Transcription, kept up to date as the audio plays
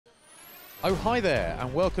Oh, hi there,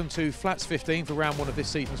 and welcome to Flats 15 for round one of this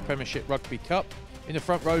season's Premiership Rugby Cup. In the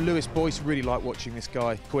front row, Lewis Boyce, really like watching this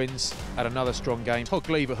guy. Quins had another strong game. Todd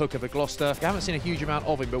Gleaver, hooker for Gloucester. I haven't seen a huge amount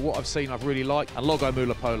of him, but what I've seen I've really liked. And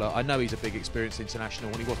logovi'i, I know he's a big experienced international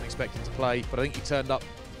and he wasn't expecting to play, but I think he turned up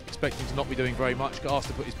expecting to not be doing very much. Got asked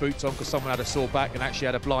to put his boots on because someone had a sore back and actually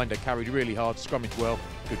had a blinder. Carried really hard, scrummaged well.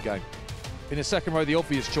 Good game. In the second row, the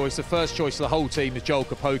obvious choice, the first choice of the whole team is Joel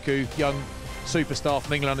Kapoku, young superstar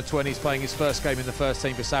from England under-20s, playing his first game in the first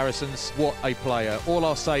team for Saracens. What a player. All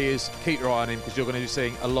I'll say is keep your eye on him because you're going to be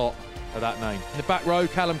seeing a lot of that name. In the back row,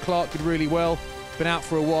 Callum Clark did really well. Been out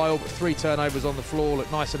for a while, but 3 turnovers on the floor.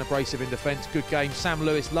 Looked nice and abrasive in defence. Good game. Sam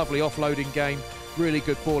Lewis, lovely offloading game. Really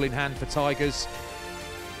good ball in hand for Tigers.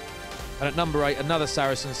 And at number 8, another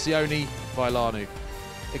Saracen, Sione Vailanu.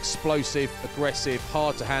 Explosive, aggressive,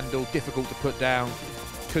 hard to handle, difficult to put down.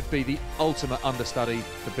 Could be the ultimate understudy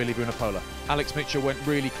for Billy Vunipola. Alex Mitchell went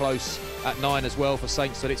really close at 9 as well for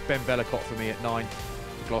Saints, but it's Ben Vellacott for me at 9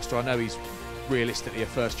 for Gloucester. I know he's realistically a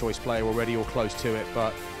first choice player already or close to it,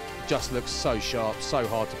 but just looks so sharp, so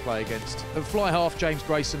hard to play against. And fly half, James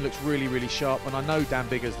Grayson looks really, really sharp, and I know Dan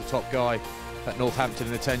Biggar's the top guy at Northampton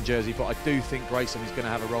in the 10 jersey, but I do think Grayson is going to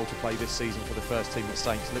have a role to play this season for the first team at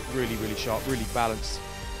Saints. Looked really, really sharp, really balanced.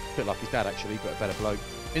 A bit like his dad actually, but a better bloke.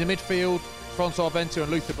 In the midfield, Francois Ventura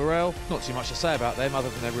and Luther Burrell. Not too much to say about them other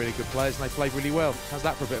than they're really good players and they played really well. How's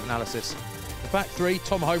that for a bit of analysis? The back three,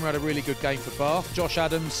 Tom Homer had a really good game for Bath. Josh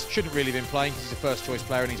Adams shouldn't really have been playing because he's a first choice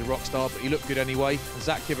player and he's a rock star, but he looked good anyway. And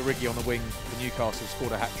Zach Kivarigi on the wing for Newcastle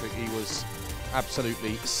scored a hat-trick. He was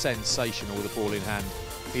absolutely sensational with the ball in hand.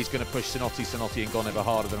 He's going to push Sanotti and Goneva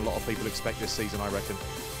harder than a lot of people expect this season, I reckon.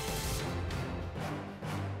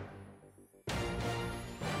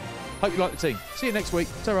 Hope you like the team. See you next week.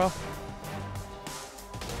 Ta-ra.